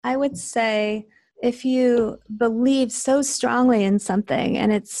I would say if you believe so strongly in something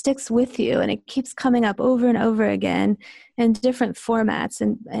and it sticks with you and it keeps coming up over and over again in different formats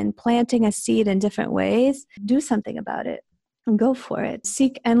and planting a seed in different ways, do something about it and go for it.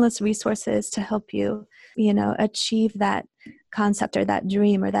 Seek endless resources to help you, achieve that concept or that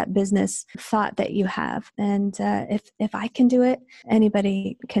dream or that business thought that you have. And if I can do it,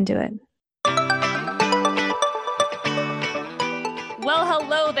 anybody can do it. Well,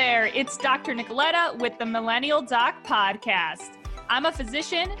 hello there. It's Dr. Nicoletta with the Millennial Doc Podcast. I'm a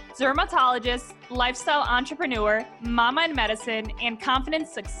physician, dermatologist, lifestyle entrepreneur, mama in medicine, and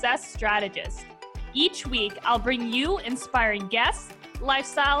confidence success strategist. Each week, I'll bring you inspiring guests,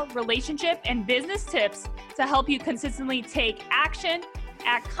 lifestyle, relationship, and business tips to help you consistently take action,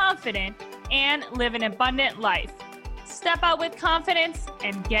 act confident, and live an abundant life. Step out with confidence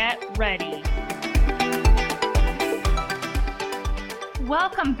and get ready.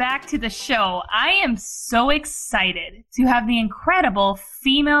 Welcome back to the show. I am so excited to have the incredible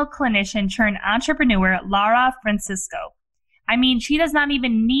female clinician turned entrepreneur, Lara Francisco. I mean, she does not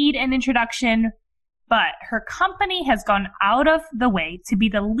even need an introduction, but her company has gone out of the way to be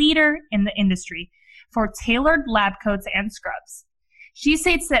the leader in the industry for tailored lab coats and scrubs. She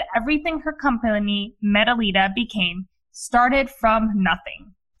states that everything her company, Metalita, became started from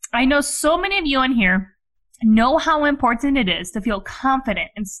nothing. I know so many of you in here know how important it is to feel confident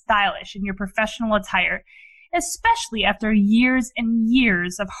and stylish in your professional attire, especially after years and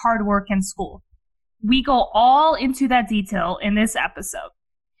years of hard work and school. We go all into that detail in this episode.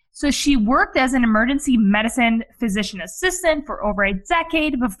 So she worked as an emergency medicine physician assistant for over a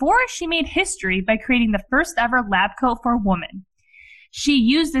decade before she made history by creating the first ever lab coat for women. She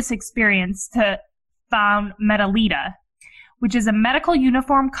used this experience to found Metalita, which is a medical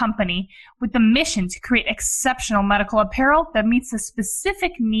uniform company with the mission to create exceptional medical apparel that meets the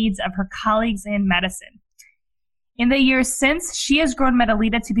specific needs of her colleagues in medicine. In the years since, she has grown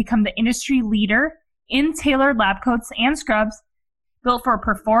Metalita to become the industry leader in tailored lab coats and scrubs built for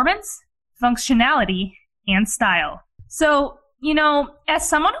performance, functionality, and style. So, as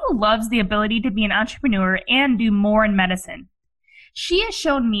someone who loves the ability to be an entrepreneur and do more in medicine, she has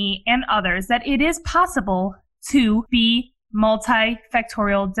shown me and others that it is possible to be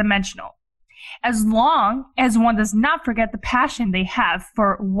multifactorial dimensional, as long as one does not forget the passion they have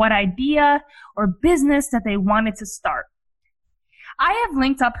for what idea or business that they wanted to start. I have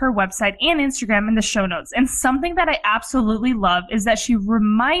linked up her website and Instagram in the show notes, and something that I absolutely love is that she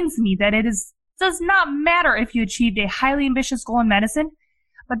reminds me that does not matter if you achieved a highly ambitious goal in medicine,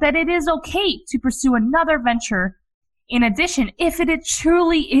 but that it is okay to pursue another venture in addition if it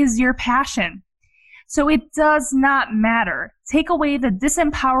truly is your passion. So it does not matter. Take away the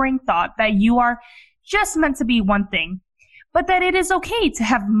disempowering thought that you are just meant to be one thing, but that it is okay to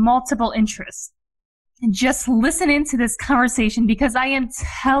have multiple interests. And just listen into this conversation because I am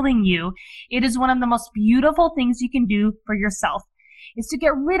telling you, it is one of the most beautiful things you can do for yourself, is to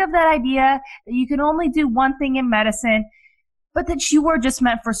get rid of that idea that you can only do one thing in medicine, but that you are just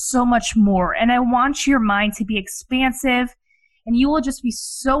meant for so much more. And I want your mind to be expansive, and you will just be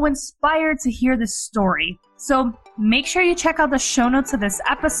so inspired to hear this story. So make sure you check out the show notes of this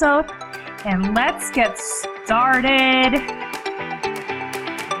episode, and let's get started.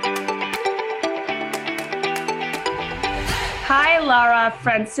 Hi, Lara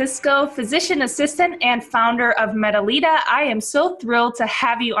Francisco, physician assistant and founder of Metalita. I am so thrilled to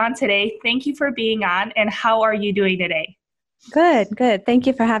have you on today. Thank you for being on, and how are you doing today? Good. Thank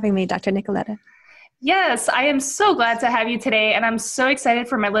you for having me, Dr. Nicoletta. Yes, I am so glad to have you today, and I'm so excited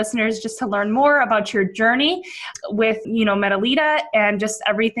for my listeners just to learn more about your journey with, Metalita and just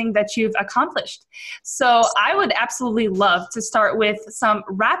everything that you've accomplished. So I would absolutely love to start with some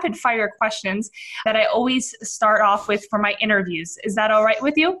rapid fire questions that I always start off with for my interviews. Is that all right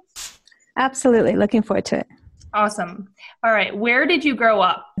with you? Absolutely. Looking forward to it. Awesome. All right. Where did you grow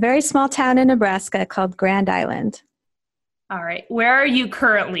up? A very small town in Nebraska called Grand Island. All right. Where are you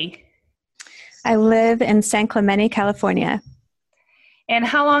currently? I live in San Clemente, California. And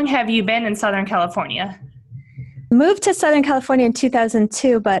how long have you been in Southern California? Moved to Southern California in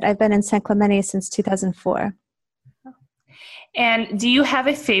 2002, but I've been in San Clemente since 2004. And do you have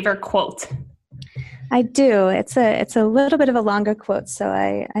a favorite quote? I do. It's a little bit of a longer quote, so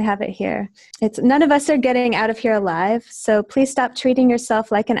I have it here. It's, none of us are getting out of here alive, so please stop treating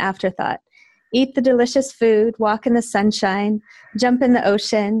yourself like an afterthought. Eat the delicious food, walk in the sunshine, jump in the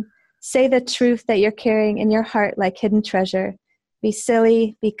ocean, say the truth that you're carrying in your heart like hidden treasure. Be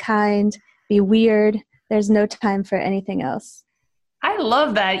silly, be kind, be weird. There's no time for anything else. I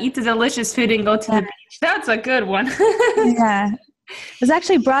love that. Eat the delicious food and go to the beach. That's a good one. Yeah. It was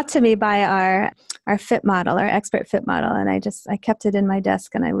actually brought to me by our fit model, our expert fit model. And I kept it in my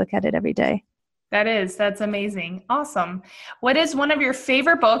desk and I look at it every day. That's amazing. Awesome. What is one of your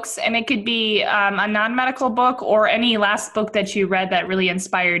favorite books? And it could be a non-medical book or any last book that you read that really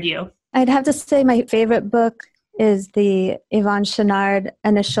inspired you. I'd have to say my favorite book is the Yvonne Chouinard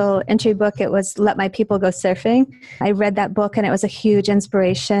initial entry book. It was Let My People Go Surfing. I read that book and it was a huge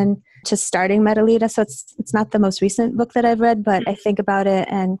inspiration to starting Metalita. So it's not the most recent book that I've read, but I think about it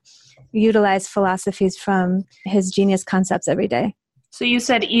and utilize philosophies from his genius concepts every day. So you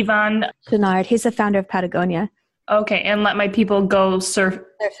said Yvonne Chouinard. He's the founder of Patagonia. Okay, and Let My People Go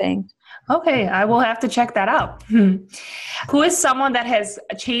Surfing. Okay, I will have to check that out. Who is someone that has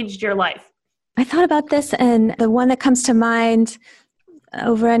changed your life? I thought about this, and the one that comes to mind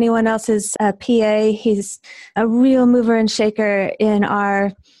over anyone else is PA. He's a real mover and shaker in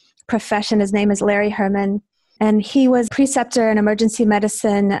our profession. His name is Larry Herman, and he was preceptor in emergency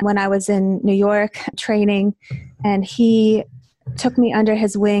medicine when I was in New York training, and he took me under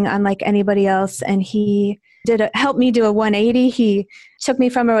his wing unlike anybody else, and he helped me do a 180. He took me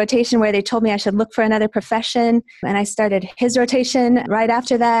from a rotation where they told me I should look for another profession, and I started his rotation right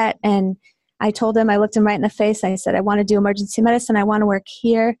after that. And I told him, I looked him right in the face. I said, I want to do emergency medicine. I want to work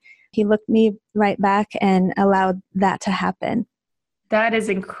here. He looked me right back and allowed that to happen. That is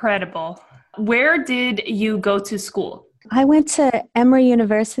incredible. Where did you go to school? I went to Emory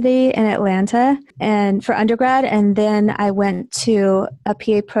University in Atlanta and for undergrad, and then I went to a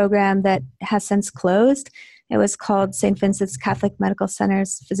PA program that has since closed. It was called St. Vincent's Catholic Medical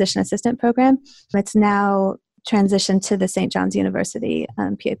Center's Physician Assistant Program. It's now transitioned to the St. John's University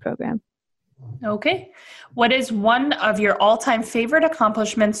PA program. Okay. What is one of your all-time favorite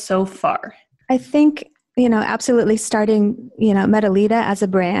accomplishments so far? I think, absolutely starting, Metalita as a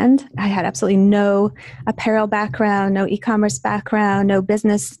brand. I had absolutely no apparel background, no e-commerce background, no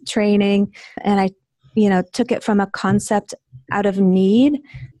business training. And I, took it from a concept out of need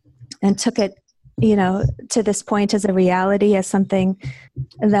and took it, to this point as a reality, as something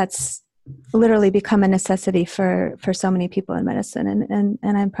that's literally become a necessity for so many people in medicine. And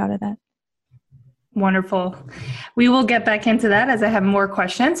I'm proud of that. Wonderful. We will get back into that as I have more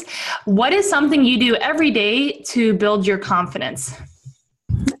questions. What is something you do every day to build your confidence?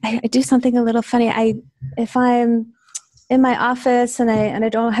 I do something a little funny. If I'm in my office and I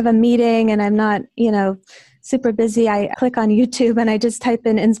don't have a meeting and I'm not, super busy, I click on YouTube and I just type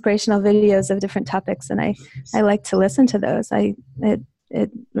in inspirational videos of different topics, and I like to listen to those.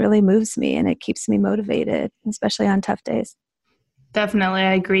 It really moves me and it keeps me motivated, especially on tough days. Definitely,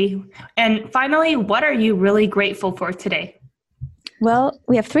 I agree. And finally, what are you really grateful for today? Well,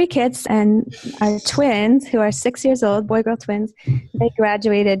 we have 3 kids, and our twins, who are 6 years old, boy-girl twins, they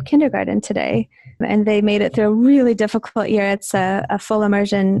graduated kindergarten today, and they made it through a really difficult year. It's a full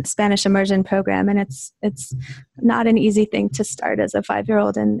immersion, Spanish immersion program, and it's not an easy thing to start as a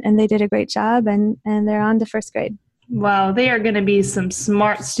 5-year-old, and they did a great job, and they're on to first grade. Wow, they are going to be some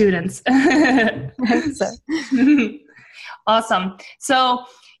smart students. I hope so. Awesome. So,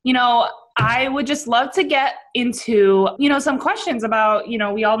 I would just love to get into, some questions about,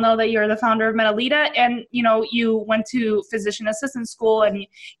 we all know that you're the founder of Metalita, and, you went to physician assistant school and,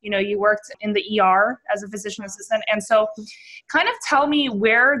 you worked in the ER as a physician assistant. And so kind of tell me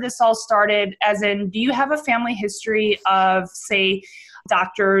where this all started, as in, do you have a family history of, say,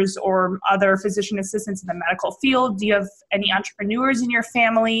 doctors or other physician assistants in the medical field? Do you have any entrepreneurs in your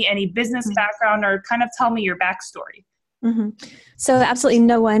family, any business background, or kind of tell me your backstory? Mm-hmm. So absolutely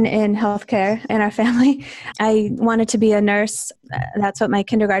no one in healthcare in our family. I wanted to be a nurse. That's what my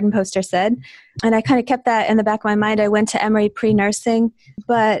kindergarten poster said. And I kind of kept that in the back of my mind. I went to Emory pre-nursing,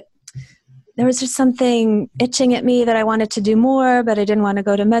 but there was just something itching at me that I wanted to do more, but I didn't want to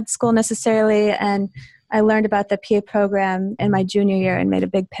go to med school necessarily. And I learned about the PA program in my junior year and made a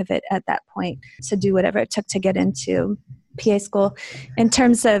big pivot at that point to do whatever it took to get into PA school. In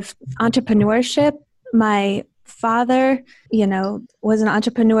terms of entrepreneurship, my father, was an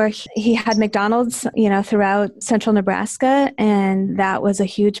entrepreneur. He had McDonald's, throughout central Nebraska. And that was a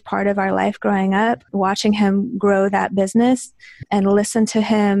huge part of our life growing up, watching him grow that business and listen to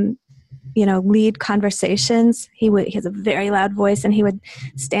him, lead conversations. He has a very loud voice, and he would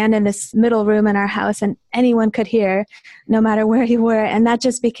stand in this middle room in our house and anyone could hear, no matter where you were. And that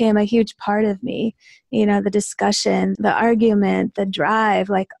just became a huge part of me, the discussion, the argument, the drive,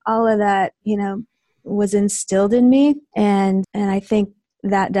 like all of that, was instilled in me. And I think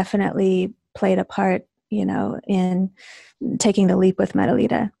that definitely played a part, in taking the leap with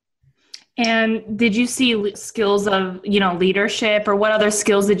Metalita. And did you see skills of, leadership, or what other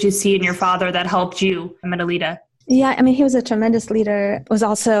skills did you see in your father that helped you, Metalita? Yeah, I mean, he was a tremendous leader, was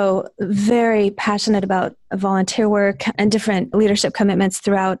also very passionate about volunteer work and different leadership commitments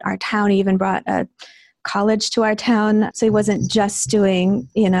throughout our town. He even brought a college to our town. So he wasn't just doing,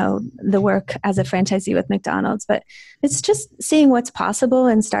 the work as a franchisee with McDonald's, but it's just seeing what's possible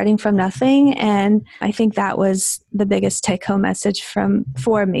and starting from nothing. And I think that was the biggest take home message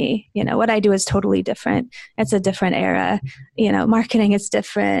for me. What I do is totally different. It's a different era. Marketing is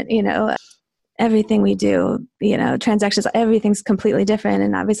different, everything we do, transactions, everything's completely different.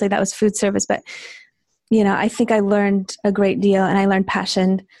 And obviously that was food service, but, I think I learned a great deal and I learned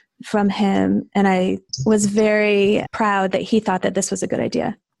passion from him. And I was very proud that he thought that this was a good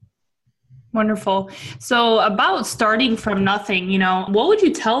idea. Wonderful. So about starting from nothing, what would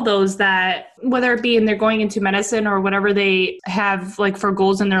you tell those that, whether it be they're going into medicine or whatever they have like for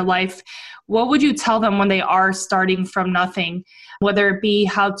goals in their life, what would you tell them when they are starting from nothing, whether it be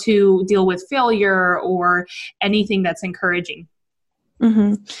how to deal with failure or anything that's encouraging?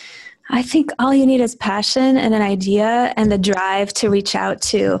 Mm-hmm. I think all you need is passion and an idea and the drive to reach out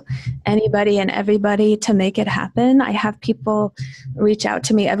to anybody and everybody to make it happen. I have people reach out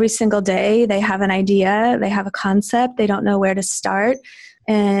to me every single day. They have an idea, they have a concept, they don't know where to start.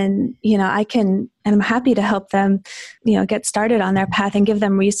 And, I'm happy to help them, get started on their path and give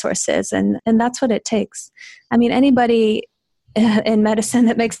them resources. And that's what it takes. I mean, anybody in medicine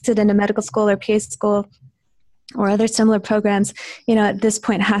that makes it into medical school or PA school or other similar programs, at this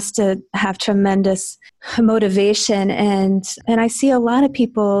point has to have tremendous motivation. And I see a lot of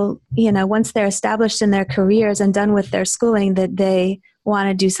people, once they're established in their careers and done with their schooling, that they want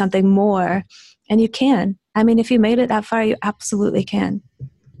to do something more. And you can. I mean, if you made it that far, you absolutely can.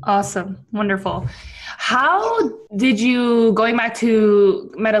 Awesome. Wonderful. How did you, going back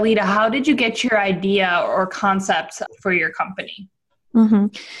to Metalita, how did you get your idea or concept for your company? Mm-hmm.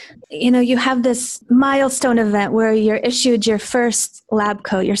 You have this milestone event where you're issued your first lab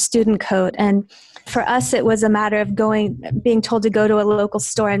coat, your student coat. And for us, it was a matter of being told to go to a local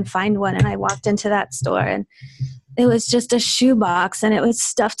store and find one. And I walked into that store and it was just a shoebox and it was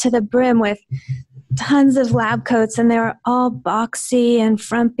stuffed to the brim with tons of lab coats, and they were all boxy and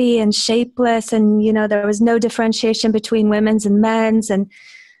frumpy and shapeless. And, there was no differentiation between women's and men's, and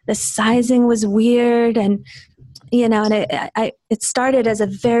the sizing was weird. And it started as a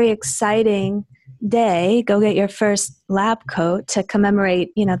very exciting day, go get your first lab coat to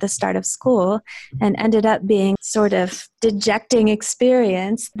commemorate, the start of school, and ended up being sort of dejecting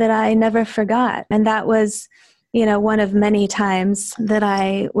experience that I never forgot. And that was, one of many times that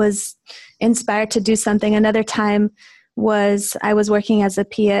I was inspired to do something. Another time was I was working as a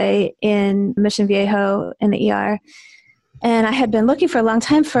PA in Mission Viejo in the ER. And I had been looking for a long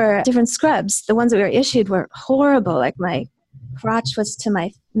time for different scrubs. The ones that we were issued were horrible. Like my crotch was to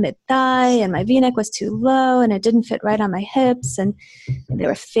my mid-thigh and my V-neck was too low and it didn't fit right on my hips and they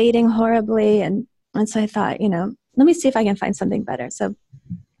were fading horribly. And so I thought, let me see if I can find something better. So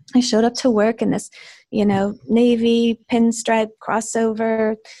I showed up to work in this, navy pinstripe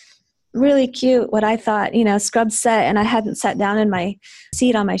crossover, really cute, what I thought, scrub set. And I hadn't sat down in my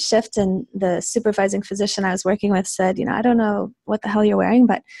seat on my shift. And the supervising physician I was working with said, I don't know what the hell you're wearing,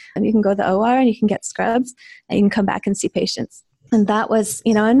 but you can go to the OR and you can get scrubs and you can come back and see patients. And that was,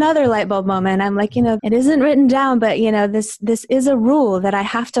 another light bulb moment. I'm like, it isn't written down, but, this is a rule that I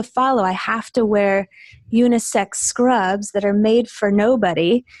have to follow. I have to wear unisex scrubs that are made for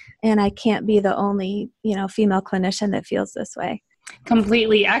nobody. And I can't be the only, female clinician that feels this way.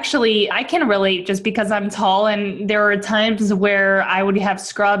 Completely. Actually, I can relate just because I'm tall, and there are times where I would have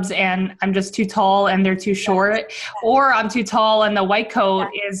scrubs and I'm just too tall and they're too short, or I'm too tall and the white coat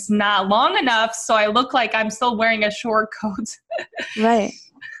is not long enough, so I look like I'm still wearing a short coat. Right.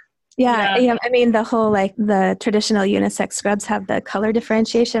 Yeah. I mean, the whole, the traditional unisex scrubs have the color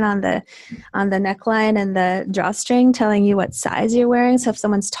differentiation on the neckline and the drawstring telling you what size you're wearing. So if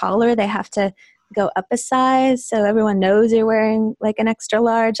someone's taller, they have to go up a size so everyone knows you're wearing like an extra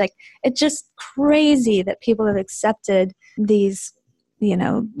large. Like, it's just crazy that people have accepted these,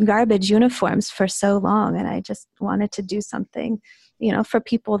 garbage uniforms for so long. And I just wanted to do something, for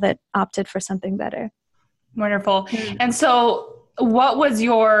people that opted for something better. Wonderful. And so what was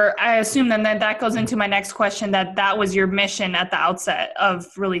I assume then that goes into my next question, that was your mission at the outset of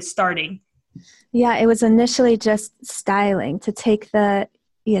really starting. Yeah, it was initially just styling, to take the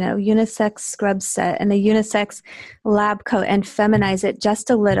unisex scrub set and the unisex lab coat and feminize it just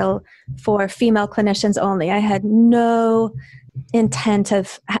a little for female clinicians only. I had no intent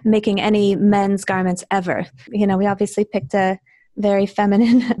of making any men's garments ever. We obviously picked a very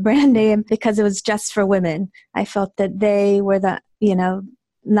feminine brand name because it was just for women. I felt that they were the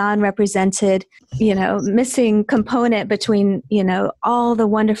non-represented, missing component between, all the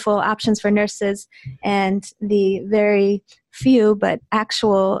wonderful options for nurses and the very few but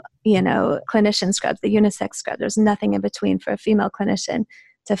actual, clinician scrubs, the unisex scrub. There's nothing in between for a female clinician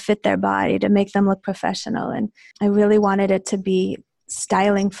to fit their body, to make them look professional. And I really wanted it to be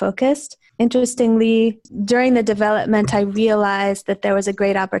styling focused. Interestingly, during the development, I realized that there was a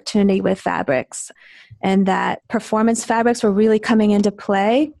great opportunity with fabrics and that performance fabrics were really coming into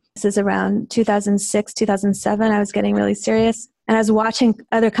play. This is around 2006, 2007. I was getting really serious. And I was watching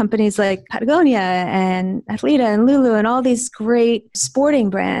other companies like Patagonia and Athleta and Lulu and all these great sporting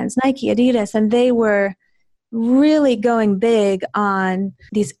brands, Nike, Adidas, and they were really going big on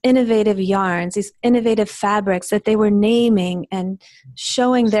these innovative yarns, these innovative fabrics that they were naming and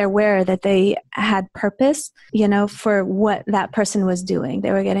showing their wearer that they had purpose, for what that person was doing.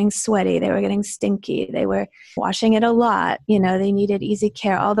 They were getting sweaty. They were getting stinky. They were washing it a lot. They needed easy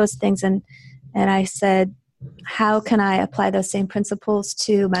care, all those things. And I said, how can I apply those same principles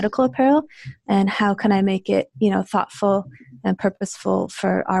to medical apparel? And how can I make it, thoughtful and purposeful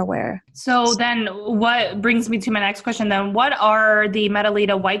for our wearer? So then what brings me to my next question then, what are the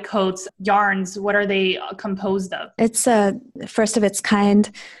Metalita white coats yarns? What are they composed of? It's a first of its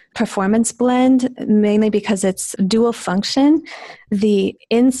kind performance blend, mainly because it's dual function. The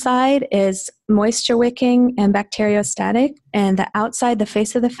inside is moisture wicking and bacteriostatic, and the outside, the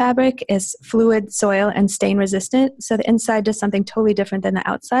face of the fabric, is fluid, soil, and stain resistant. So the inside does something totally different than the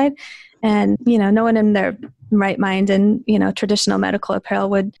outside. And, no one in their right mind and, traditional medical apparel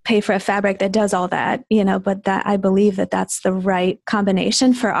would pay for a fabric that does all that, but that I believe that that's the right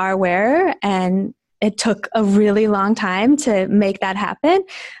combination for our wearer. And it took a really long time to make that happen,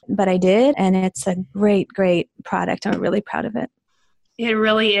 but I did. And it's a great, great product. I'm really proud of it. It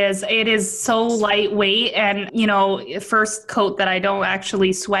really is. It is so lightweight and, first coat that I don't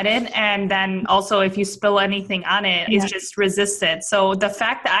actually sweat it. And then also if you spill anything on it, it's just resistant. So the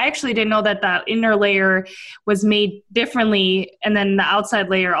fact that I actually didn't know that the inner layer was made differently and then the outside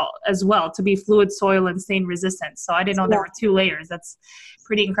layer as well to be fluid, soil, and stain resistant. So I didn't know there were two layers. That's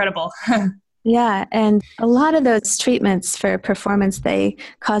pretty incredible. Yeah, and a lot of those treatments for performance, they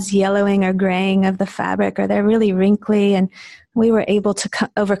cause yellowing or graying of the fabric, or they're really wrinkly, and we were able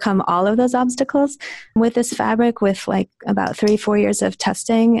to overcome all of those obstacles with this fabric with about 3-4 years of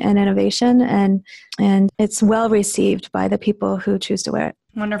testing and innovation, and it's well received by the people who choose to wear it.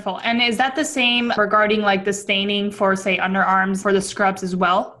 Wonderful. And is that the same regarding the staining for, say, underarms for the scrubs as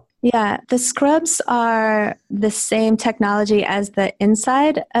well? Yeah, the scrubs are the same technology as the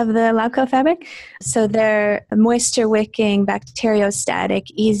inside of the lab coat fabric. So they're moisture wicking,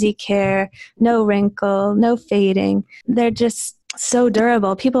 bacteriostatic, easy care, no wrinkle, no fading. They're just so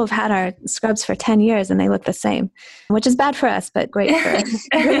durable. People have had our scrubs for 10 years and they look the same, which is bad for us, but great for us.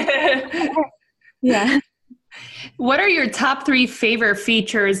 Yeah. What are your top 3 favorite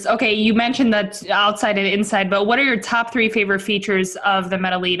features? Okay, you mentioned that outside and inside, but what are your top 3 favorite features of the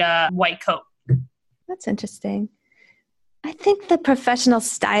Metalita white coat? That's interesting. I think the professional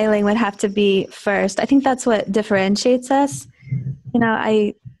styling would have to be first. I think that's what differentiates us.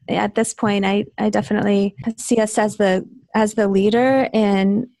 At this point, I definitely see us as the leader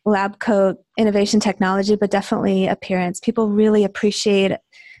in lab coat innovation technology, but definitely appearance. People really appreciate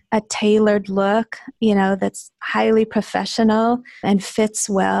a tailored look, that's highly professional and fits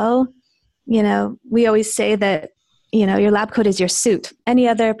well. We always say that, your lab coat is your suit. Any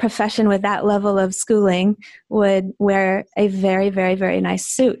other profession with that level of schooling would wear a very, very, very nice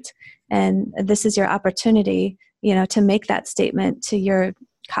suit. And this is your opportunity, to make that statement to your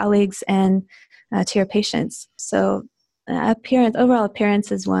colleagues and to your patients. So overall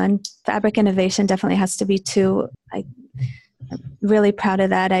appearance is one. Fabric innovation definitely has to be two. I'm really proud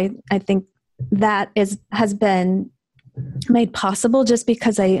of that. I think that has been made possible just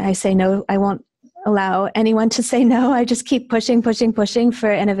because I say no. I won't allow anyone to say no. I just keep pushing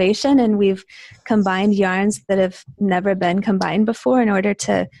for innovation, and we've combined yarns that have never been combined before in order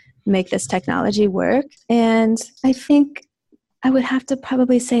to make this technology work. And I think I would have to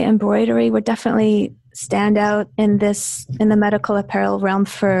probably say embroidery would definitely stand out in the medical apparel realm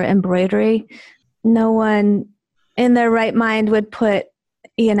for embroidery. No one in their right mind would put,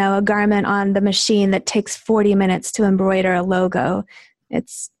 a garment on the machine that takes 40 minutes to embroider a logo.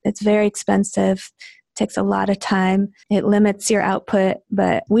 It's very expensive, takes a lot of time. It limits your output,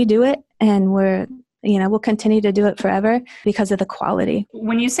 but we do it, and we'll continue to do it forever because of the quality.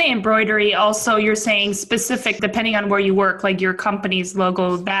 When you say embroidery, also you're saying specific, depending on where you work, like your company's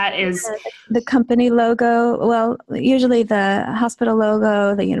logo, that is... The company logo, well, usually the hospital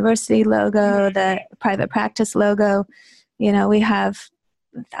logo, the university logo, the private practice logo. We have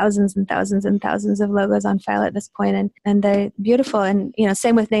thousands and thousands and thousands of logos on file at this point, and they're beautiful. And,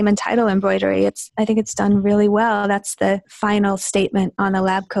 same with name and title embroidery. I think it's done really well. That's the final statement on a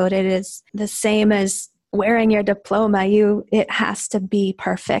lab coat. It is the same as wearing your diploma. It has to be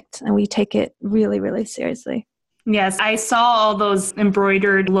perfect. And we take it really, really seriously. Yes, I saw all those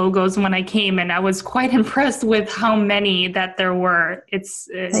embroidered logos when I came, and I was quite impressed with how many that there were. It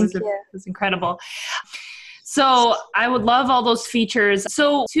was incredible. So I would love all those features.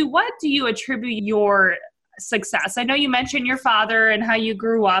 So to what do you attribute your success? I know you mentioned your father and how you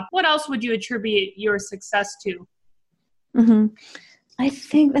grew up. What else would you attribute your success to? Mm-hmm. I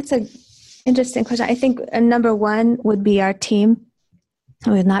think that's an interesting question. I think number one would be our team.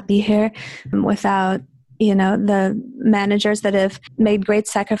 We would not be here without the managers that have made great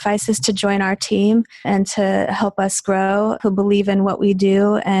sacrifices to join our team and to help us grow, who believe in what we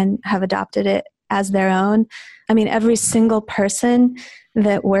do and have adopted it as their own. I mean, every single person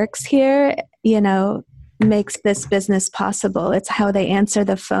that works here, makes this business possible. It's how they answer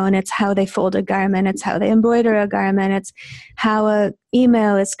the phone. It's how they fold a garment. It's how they embroider a garment. It's how an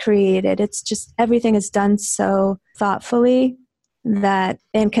email is created. It's just everything is done so thoughtfully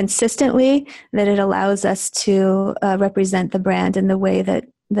and consistently that it allows us to represent the brand in the way that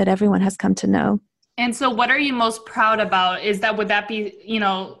everyone has come to know. And so what are you most proud about? Would that be,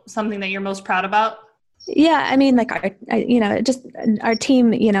 something that you're most proud about? Yeah. I mean, like our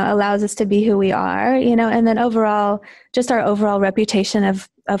team, allows us to be who we are, and then overall, just our overall reputation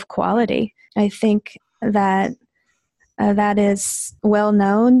of quality. I think that that is well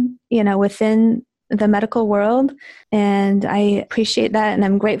known, within the medical world. And I appreciate that. And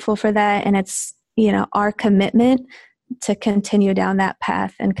I'm grateful for that. And it's, our commitment to continue down that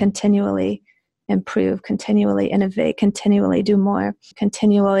path and continually improve, continually innovate, continually do more,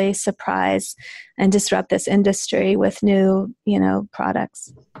 continually surprise and disrupt this industry with new,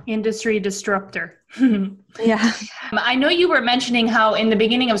 products. Industry disruptor. Yeah. I know you were mentioning how in the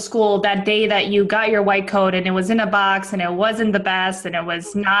beginning of school, that day that you got your white coat and it was in a box and it wasn't the best and it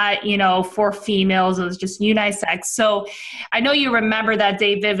was not, for females, it was just unisex. So I know you remember that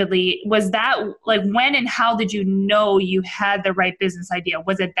day vividly. Was that like when and how did you know you had the right business idea?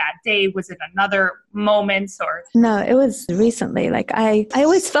 Was it that day? Was it another moment or? No, it was recently. Like I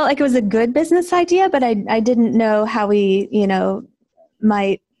always felt like it was a good business idea, but I didn't know how we,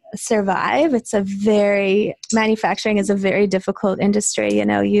 might survive. Manufacturing is a very difficult industry.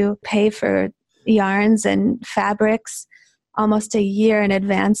 You pay for yarns and fabrics almost a year in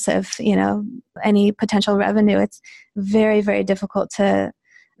advance of, any potential revenue. It's very, very difficult to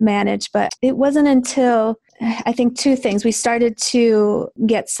manage. But it wasn't until, I think, two things. We started to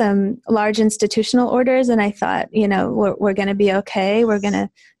get some large institutional orders, and I thought, we're going to be okay. We're going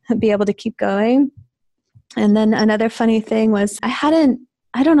to be able to keep going. And then another funny thing was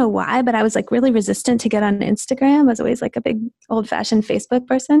I don't know why, but I was like really resistant to get on Instagram. I was always like a big old-fashioned Facebook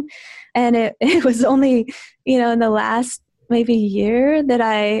person. And it was only, in the last maybe year that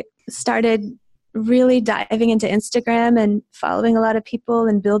I started really diving into Instagram and following a lot of people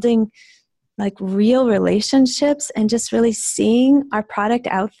and building like real relationships and just really seeing our product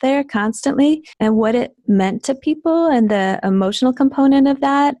out there constantly and what it meant to people and the emotional component of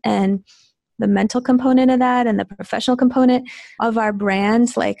that and the mental component of that and the professional component of our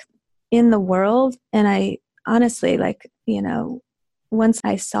brand, like in the world. And I honestly, once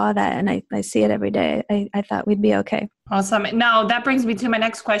I saw that and I see it every day, I thought we'd be okay. Awesome. Now that brings me to my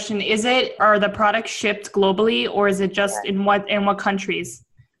next question. Are the products shipped globally or is it just in what countries?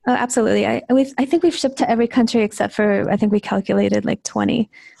 Oh, absolutely. I think we've shipped to every country except for, I think we calculated like 20.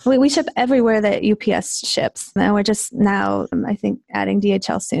 We ship everywhere that UPS ships. And we're just now, I think, adding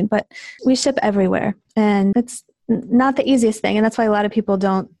DHL soon. But we ship everywhere. And it's not the easiest thing. And that's why a lot of people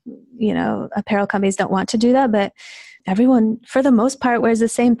don't, apparel companies don't want to do that. But everyone, for the most part, wears the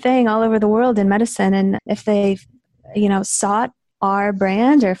same thing all over the world in medicine. And if they, sought our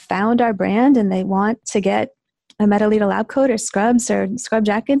brand or found our brand and they want to get a Metalita lab coat or scrubs or scrub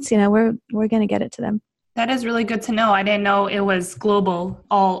jackets, we're going to get it to them. That is really good to know. I didn't know it was global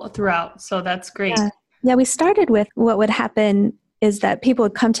all throughout. So that's great. Yeah, we started with what would happen is that people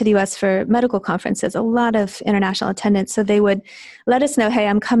would come to the U.S. for medical conferences, a lot of international attendance. So they would let us know, hey,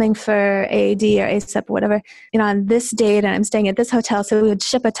 I'm coming for AAD or ASAP or whatever, on this date and I'm staying at this hotel. So we would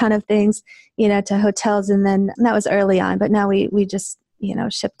ship a ton of things, to hotels. And then that was early on, but now we just,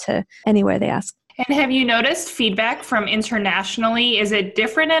 ship to anywhere they ask. And have you noticed feedback from internationally? Is it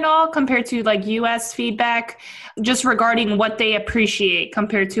different at all compared to like US feedback just regarding what they appreciate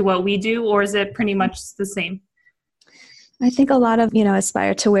compared to what we do? Or is it pretty much the same? I think a lot of,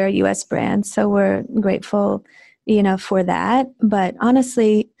 aspire to wear US brands. So we're grateful for that. But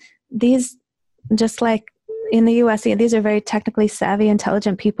honestly, these, just like in the US, these are very technically savvy,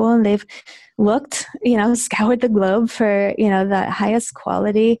 intelligent people, and they've looked, scoured the globe for, the highest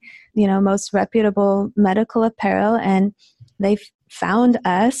quality, most reputable medical apparel, and they've found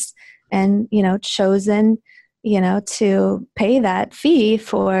us and, chosen, to pay that fee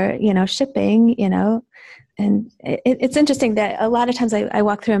for, shipping, and it's interesting that a lot of times I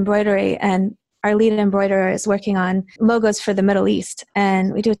walk through embroidery, and our lead embroiderer is working on logos for the Middle East,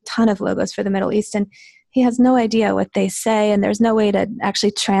 and we do a ton of logos for the Middle East, and he has no idea what they say, and there's no way to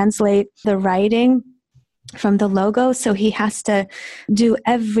actually translate the writing from the logo, so he has to do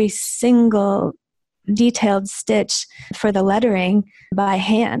every single detailed stitch for the lettering by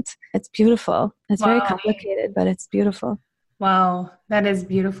hand. It's beautiful. It's very complicated, but it's beautiful. Wow, that is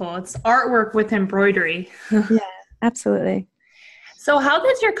beautiful. It's artwork with embroidery. Yeah, absolutely. So how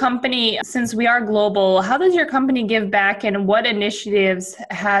does your company, since we are global, how does your company give back, and what initiatives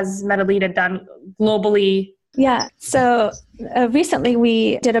has Medelita done globally? Yeah, so recently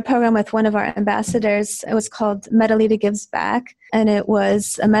we did a program with one of our ambassadors. It was called Medelita Gives Back, and it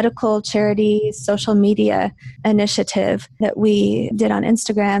was a medical charity social media initiative that we did on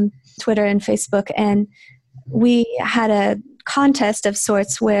Instagram, Twitter, and Facebook. And we had a contest of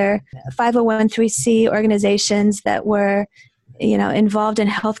sorts where 501(c) organizations that were involved in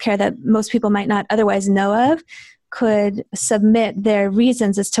healthcare that most people might not otherwise know of could submit their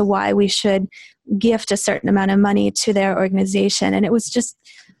reasons as to why we should gift a certain amount of money to their organization. And it was just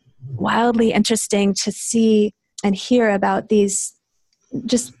wildly interesting to see and hear about these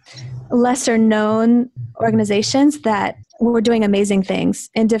just lesser known organizations that were doing amazing things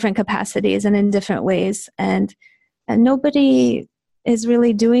in different capacities and in different ways. And nobody is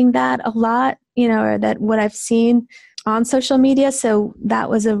really doing that a lot, or that what I've seen on social media. So that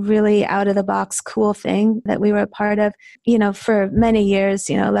was a really out of the box cool thing that we were a part of. For many years,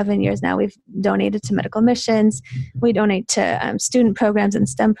 11 years now, we've donated to medical missions. We donate to student programs and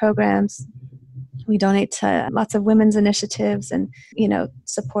STEM programs. We donate to lots of women's initiatives and,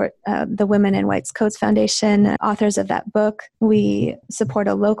 support the Women in Whites Coats Foundation, authors of that book. We support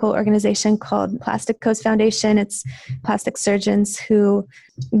a local organization called Plastic Coats Foundation. It's plastic surgeons who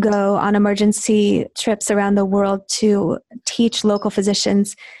go on emergency trips around the world to teach local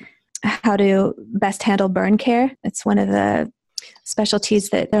physicians how to best handle burn care. It's one of the specialties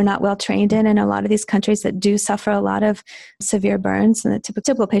that they're not well trained in a lot of these countries that do suffer a lot of severe burns, and the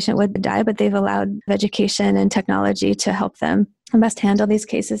typical patient would die, but they've allowed education and technology to help them best handle these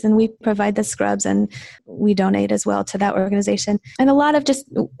cases. And we provide the scrubs, and we donate as well to that organization. And a lot of just,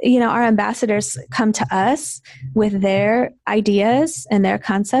 our ambassadors come to us with their ideas and their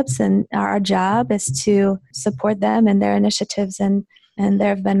concepts, and our job is to support them and their initiatives, and there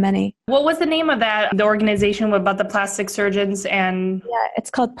have been many. What was the name of the organization about the plastic surgeons? And yeah, it's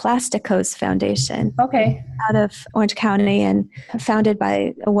called Plasticos Foundation. Okay. Out of Orange County, and founded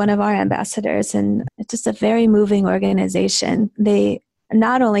by one of our ambassadors. And it's just a very moving organization. They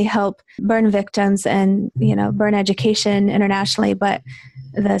not only help burn victims and, burn education internationally, but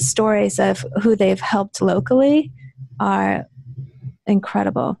the stories of who they've helped locally are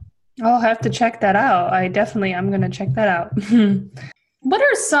incredible. I'll have to check that out. I'm going to check that out. What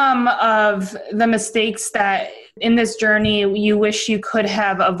are some of the mistakes that in this journey you wish you could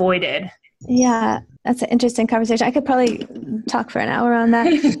have avoided? Yeah, that's an interesting conversation. I could probably talk for an hour on that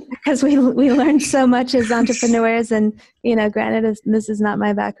because we learn so much as entrepreneurs, and, granted, this is not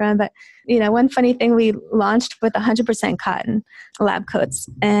my background, but, one funny thing, we launched with 100% cotton lab coats,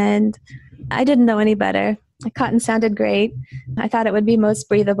 and I didn't know any better. The cotton sounded great. I thought it would be most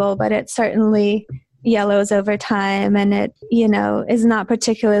breathable, but it certainly yellows over time, and it, is not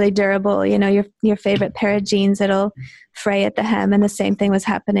particularly durable. Your favorite pair of jeans, it'll fray at the hem, and the same thing was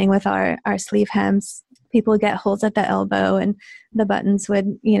happening with our sleeve hems. People would get holes at the elbow, and the buttons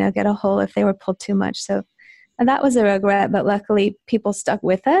would, get a hole if they were pulled too much. So that was a regret, but luckily people stuck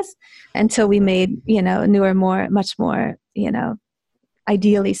with us until we made, newer, much more,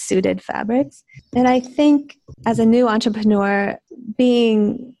 ideally suited fabrics. And I think as a new entrepreneur,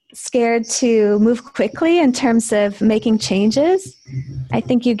 being scared to move quickly in terms of making changes, I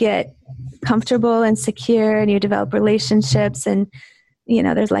think you get comfortable and secure, and you develop relationships, and,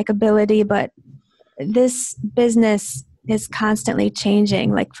 there's likability, but this business is constantly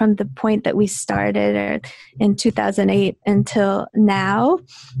changing, like from the point that we started or in 2008 until now.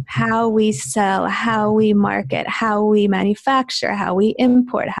 How we sell, how we market, how we manufacture, how we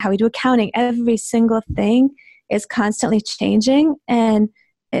import, how we do accounting, every single thing is constantly changing, and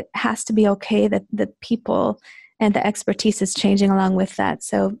it has to be okay that the people and the expertise is changing along with that.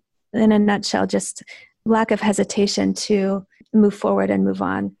 So in a nutshell, just lack of hesitation to move forward and move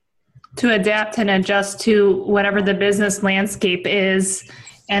on. To adapt and adjust to whatever the business landscape is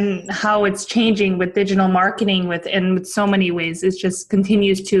and how it's changing with digital marketing with so many ways. It just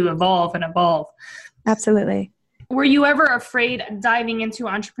continues to evolve and evolve. Absolutely. Were you ever afraid diving into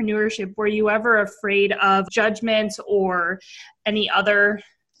entrepreneurship? Were you ever afraid of judgment or any other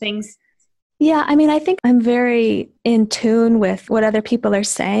things? Yeah, I mean, I think I'm very in tune with what other people are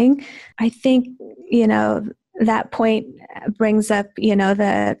saying. I think, that point brings up,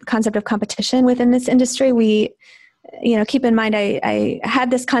 the concept of competition within this industry. We, keep in mind, I had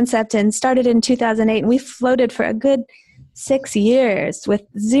this concept and started in 2008, and we floated for a good 6 years with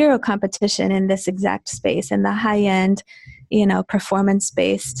zero competition in this exact space, in the high-end,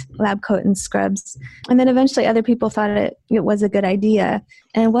 performance-based lab coat and scrubs. And then eventually other people thought it was a good idea.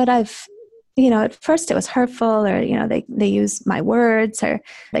 And what I've at first it was hurtful, or, they use my words, or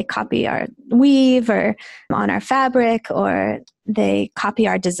they copy our weave or on our fabric, or they copy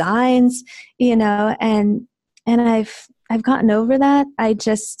our designs, and I've gotten over that. I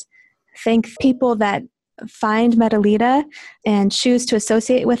just think people that find Metalita and choose to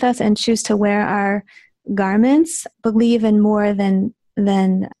associate with us and choose to wear our garments believe in more than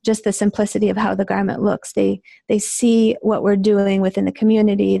just the simplicity of how the garment looks. They see what we're doing within the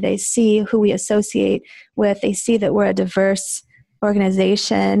community. They see who we associate with. They see that we're a diverse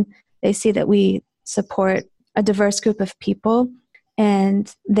organization. They see that we support a diverse group of people,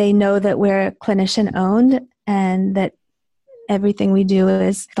 and they know that we're clinician owned and that everything we do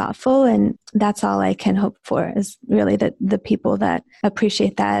is thoughtful. And that's all I can hope for, is really that the people that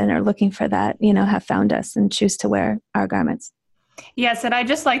appreciate that and are looking for that, have found us and choose to wear our garments. Yes, and I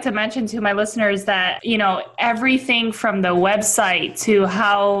just like to mention to my listeners that, everything from the website to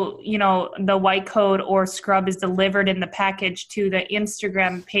how, the white coat or scrub is delivered in the package, to the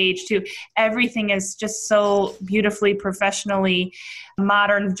Instagram page, to everything is just so beautifully, professionally,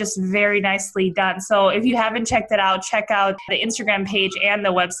 modern, just very nicely done. So if you haven't checked it out, check out the Instagram page and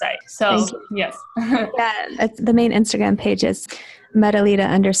the website. So yes. Yeah, the main Instagram page is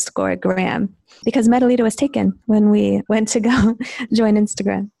Metalita_Graham, because Metalita was taken when we went to go join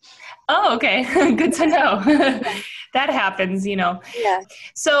Instagram. Oh, okay. Good to know. That happens, Yeah.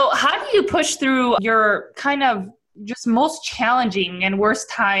 So how do you push through your kind of just most challenging and worst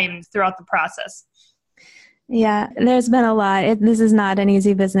times throughout the process? Yeah, there's been a lot. This is not an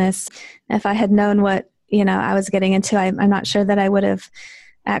easy business. If I had known what, I was getting into, I'm not sure that I would have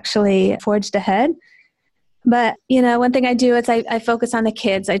actually forged ahead. But, one thing I do is I focus on the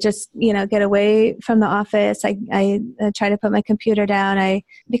kids. I just, get away from the office. I try to put my computer down.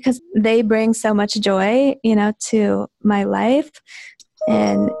 Because they bring so much joy, to my life.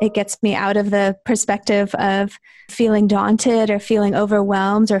 And it gets me out of the perspective of feeling daunted or feeling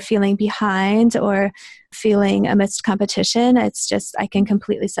overwhelmed or feeling behind or feeling amidst competition. It's just, I can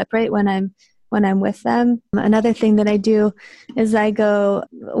completely separate when I'm with them. Another thing that I do is I go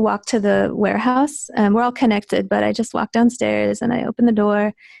walk to the warehouse. We're all connected, but I just walk downstairs and I open the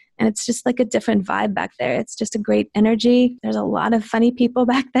door, and it's just like a different vibe back there. It's just a great energy. There's a lot of funny people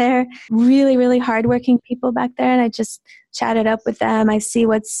back there, really, really hardworking people back there. And I just chat it up with them. I see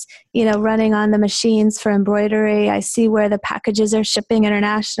what's, running on the machines for embroidery. I see where the packages are shipping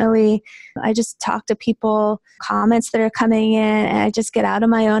internationally. I just talk to people, comments that are coming in, and I just get out of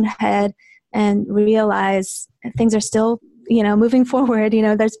my own head and realize things are still, moving forward.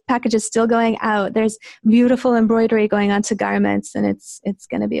 There's packages still going out. There's beautiful embroidery going onto garments, and it's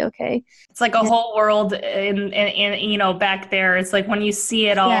going to be okay. It's like a whole world in back there. It's like when you see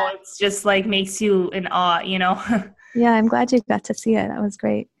it all, it's just like makes you in awe, Yeah, I'm glad you got to see it. That was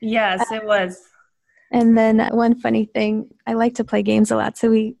great. Yes, it was. And then one funny thing, I like to play games a lot. So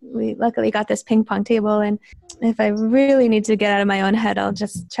we luckily got this ping pong table. And if I really need to get out of my own head, I'll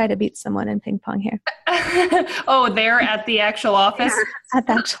just try to beat someone in ping pong here. Oh, there at the actual office? Yeah, at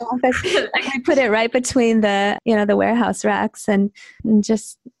the actual office. I put it right between the warehouse racks, and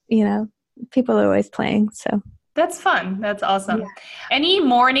just, people are always playing. So that's fun. That's awesome. Yeah. Any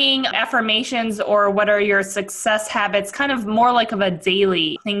morning affirmations, or what are your success habits, kind of more like of a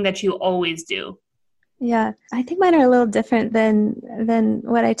daily thing that you always do? Yeah, I think mine are a little different than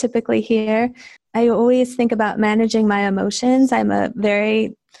what I typically hear. I always think about managing my emotions. I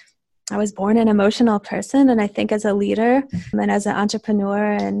was born an emotional person, and I think as a leader and as an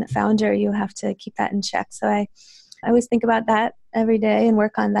entrepreneur and founder, you have to keep that in check. So I always think about that every day and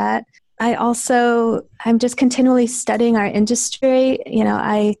work on that. I'm just continually studying our industry.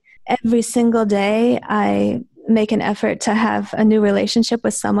 Every single day I make an effort to have a new relationship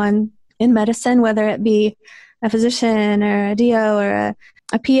with someone in medicine, whether it be a physician or a DO or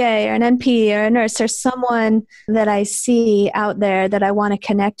a PA or an NP or a nurse or someone that I see out there that I want to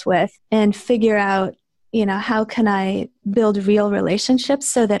connect with and figure out, how can I build real relationships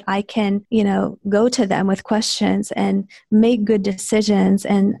so that I can, go to them with questions and make good decisions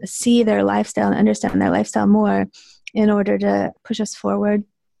and see their lifestyle and understand their lifestyle more in order to push us forward.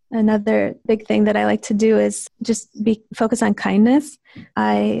 Another big thing that I like to do is just focus on kindness.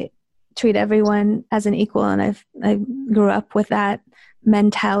 I treat everyone as an equal, and I grew up with that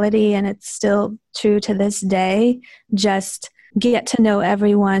mentality, and it's still true to this day. Just get to know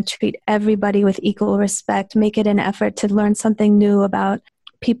everyone, treat everybody with equal respect, make it an effort to learn something new about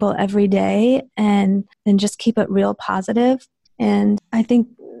people every day, and just keep it real positive. And I think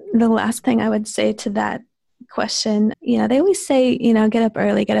the last thing I would say to that question, they always say, get up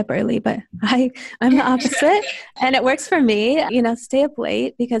early, but I'm the opposite. And it works for me, stay up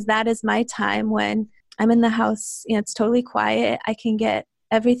late, because that is my time when I'm in the house, it's totally quiet. I can get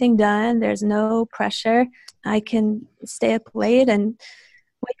everything done. There's no pressure. I can stay up late and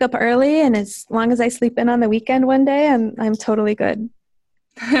wake up early. And as long as I sleep in on the weekend one day, I'm totally good.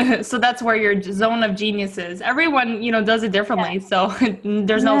 So that's where your zone of genius is. Everyone, does it differently. Yeah. So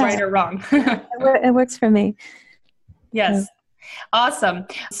there's no right or wrong. It works for me. Yes. Awesome.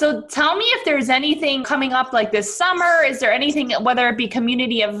 So tell me if there's anything coming up like this summer. Is there anything, whether it be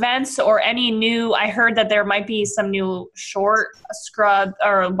community events or any new, I heard that there might be some new short scrub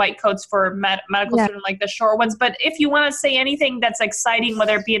or white coats for medical students, like the short ones. But if you want to say anything that's exciting,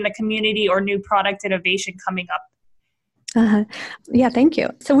 whether it be in the community or new product innovation coming up. Yeah, thank you.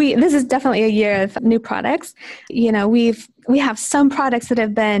 So this is definitely a year of new products. We have some products that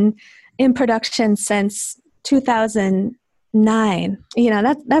have been in production since 2009.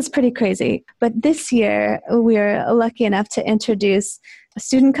 That's pretty crazy. But this year we're lucky enough to introduce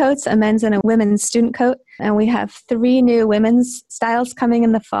student coats, a men's and a women's student coat. And we have 3 new women's styles coming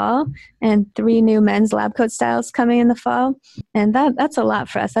in the fall and 3 new men's lab coat styles coming in the fall. And that's a lot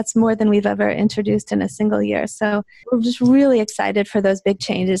for us. That's more than we've ever introduced in a single year. So we're just really excited for those big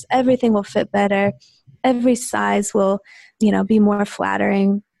changes. Everything will fit better. Every size will, be more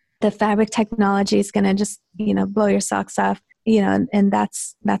flattering. The fabric technology is going to just, blow your socks off, and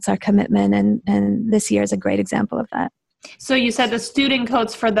that's our commitment. And this year is a great example of that. So you said the student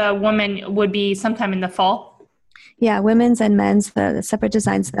coats for the woman would be sometime in the fall? Yeah, women's and men's, the separate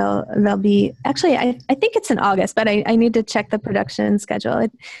designs, they'll be, actually, I think it's in August, but I need to check the production schedule.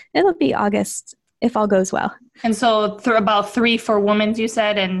 It'll be August if all goes well. And so about 3 for women's, you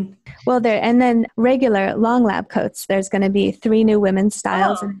said? And then regular long lab coats, there's going to be 3 new women's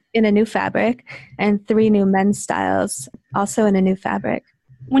styles in a new fabric and 3 new men's styles also in a new fabric.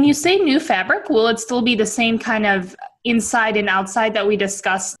 When you say new fabric, will it still be the same kind of inside and outside that we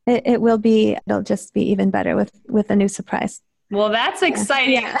discussed? It will be. It'll just be even better with a new surprise. Well, that's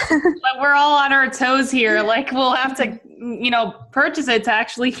exciting. Yeah. We're all on our toes here. Like, we'll have to, purchase it to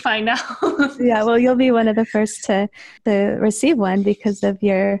actually find out. Yeah, well, you'll be one of the first to receive one because of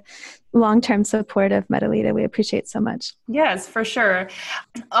your long-term support of Metalita. We appreciate so much. Yes, for sure.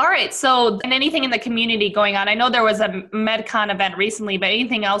 All right. So, and anything in the community going on? I know there was a MedCon event recently, but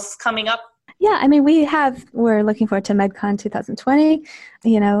anything else coming up? Yeah, I mean, we're looking forward to MedCon 2020.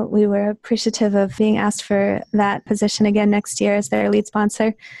 We were appreciative of being asked for that position again next year as their lead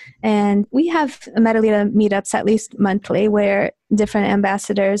sponsor. And we have Metalita meetups at least monthly where different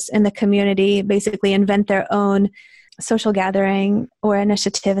ambassadors in the community basically invent their own social gathering or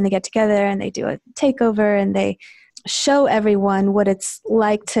initiative, and they get together and they do a takeover and they show everyone what it's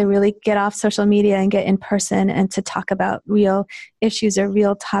like to really get off social media and get in person and to talk about real issues or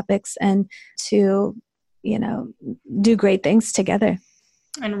real topics and to, do great things together.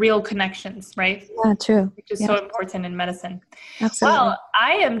 And real connections, right? Yeah, true. Which is so important in medicine. Absolutely. Well,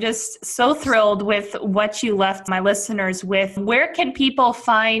 I am just so thrilled with what you left my listeners with. Where can people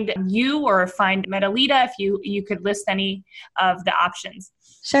find you or find Metalita if you could list any of the options?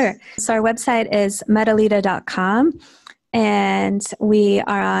 Sure. So our website is metalita.com, and we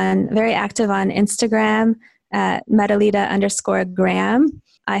are very active on Instagram at metalita_gram.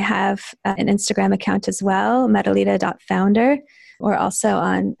 I have an Instagram account as well, metalita.founder. We're also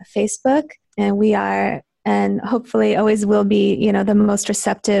on Facebook, and we are, and hopefully always will be, the most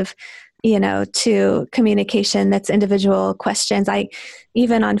receptive, to communication that's individual questions.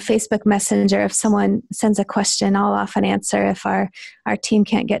 Even on Facebook Messenger, if someone sends a question, I'll often answer if our team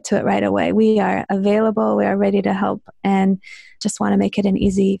can't get to it right away. We are available. We are ready to help and just want to make it an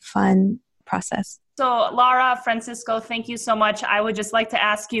easy, fun process. So Lara, Francisco, thank you so much. I would just like to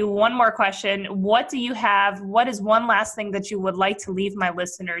ask you one more question. What do you have? What is one last thing that you would like to leave my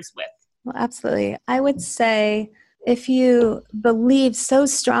listeners with? Well, absolutely. I would say if you believe so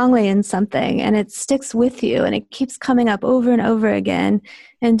strongly in something and it sticks with you and it keeps coming up over and over again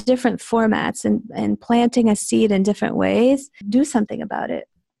in different formats and planting a seed in different ways, do something about it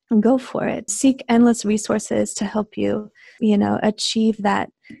and go for it. Seek endless resources to help you, achieve that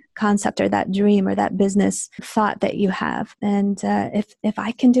concept or that dream or that business thought that you have. And if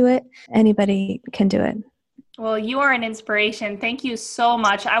I can do it, anybody can do it. Well, you are an inspiration. Thank you so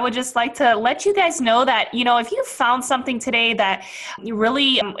much. I would just like to let you guys know that, if you found something today that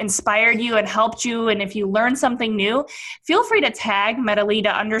really inspired you and helped you, and if you learned something new, feel free to tag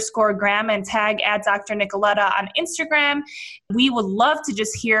Medelita_Graham and tag @Dr. Nicoletta on Instagram. We would love to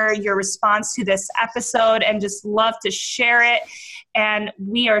just hear your response to this episode and just love to share it. And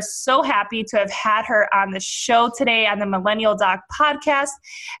we are so happy to have had her on the show today on the Millennial Doc podcast.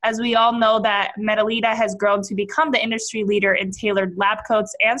 As we all know that Medelita has grown to become the industry leader in tailored lab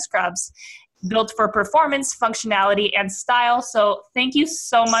coats and scrubs built for performance, functionality, and style. So thank you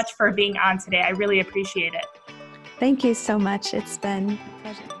so much for being on today. I really appreciate it. Thank you so much. It's been a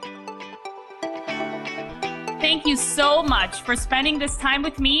pleasure. Thank you so much for spending this time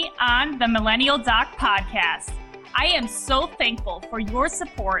with me on the Millennial Doc podcast. I am so thankful for your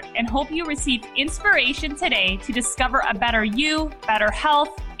support and hope you received inspiration today to discover a better you, better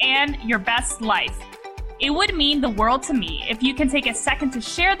health, and your best life. It would mean the world to me if you can take a second to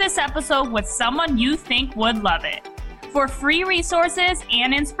share this episode with someone you think would love it. For free resources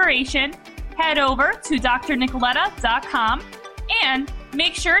and inspiration, head over to drnicoletta.com and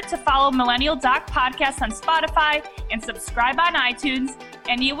make sure to follow Millennial Doc Podcast on Spotify and subscribe on iTunes.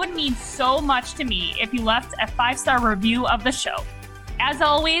 And it would mean so much to me if you left a 5-star review of the show. As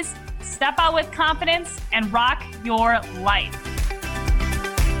always, step out with confidence and rock your life.